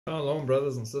Shalom,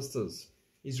 brothers and sisters.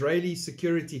 Israeli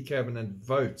Security Cabinet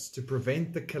votes to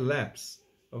prevent the collapse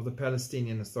of the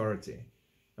Palestinian Authority.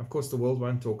 Of course, the world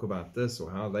won't talk about this or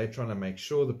how they're trying to make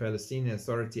sure the Palestinian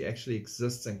Authority actually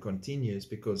exists and continues,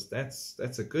 because that's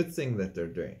a good thing that they're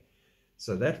doing.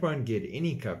 So that won't get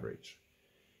any coverage.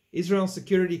 Israel's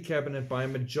Security Cabinet, by a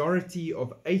majority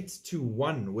of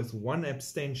 8-1 with one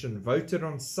abstention, voted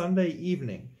on Sunday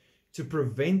evening to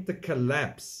prevent the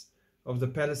collapse of the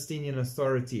Palestinian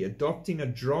Authority, adopting a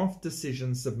draft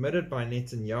decision submitted by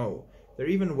Netanyahu. They're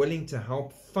even willing to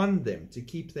help fund them to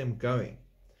keep them going.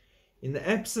 In the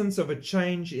absence of a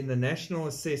change in the national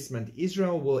assessment,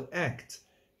 Israel will act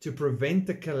to prevent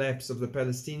the collapse of the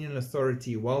Palestinian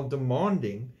Authority while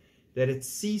demanding that it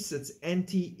cease its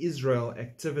anti-Israel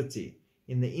activity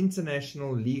in the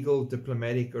international legal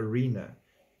diplomatic arena,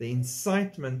 the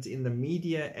incitement in the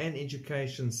media and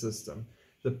education system,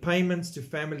 the payments to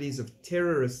families of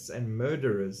terrorists and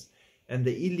murderers, and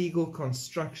the illegal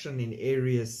construction in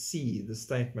Area C, the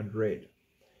statement read.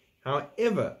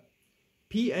 However,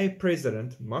 PA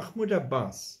President Mahmoud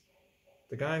Abbas,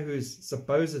 the guy who's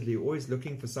supposedly always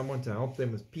looking for someone to help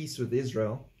them with peace with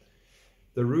Israel,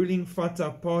 the ruling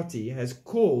Fatah party, has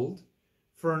called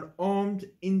for an armed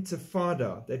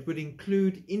intifada that would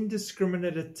include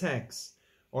indiscriminate attacks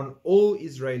on all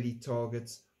Israeli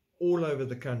targets all over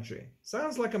the country.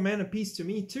 Sounds like a man of peace to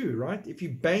me too, right? If you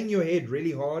bang your head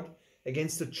really hard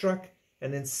against a truck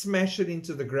and then smash it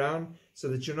into the ground so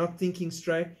that you're not thinking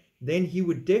straight, then he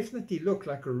would definitely look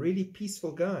like a really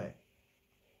peaceful guy.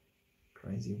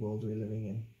 Crazy world we're living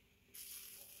in.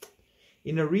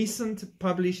 In a recent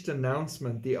published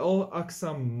announcement, the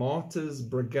Al-Aqsa Martyrs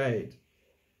Brigade,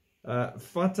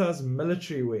 Fatah's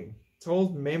military wing,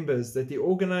 told members that the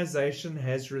organization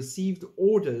has received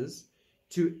orders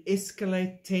to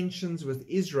escalate tensions with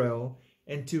Israel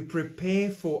and to prepare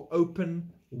for open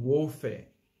warfare.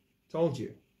 Told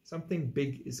you, something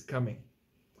big is coming.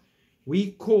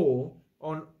 We call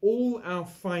on all our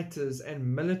fighters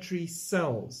and military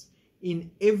cells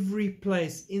in every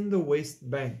place in the West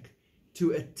Bank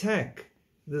to attack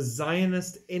the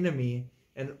Zionist enemy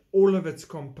and all of its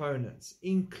components,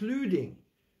 including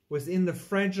within the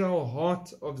fragile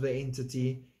heart of the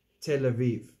entity, Tel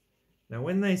Aviv. Now,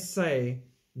 when they say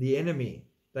the enemy,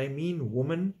 they mean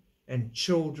women and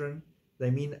children.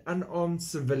 They mean unarmed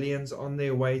civilians on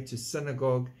their way to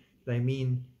synagogue. They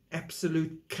mean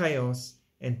absolute chaos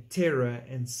and terror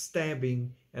and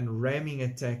stabbing and ramming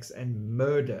attacks and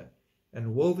murder.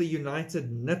 And will the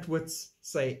United Nitwits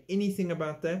say anything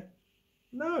about that?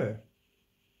 No,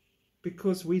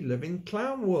 because we live in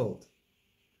clown world.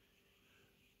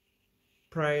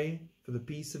 Pray for the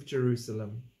peace of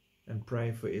Jerusalem and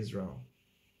pray for Israel,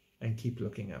 and keep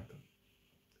looking up.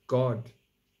 God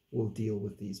will deal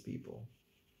with these people.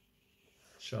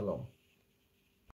 Shalom.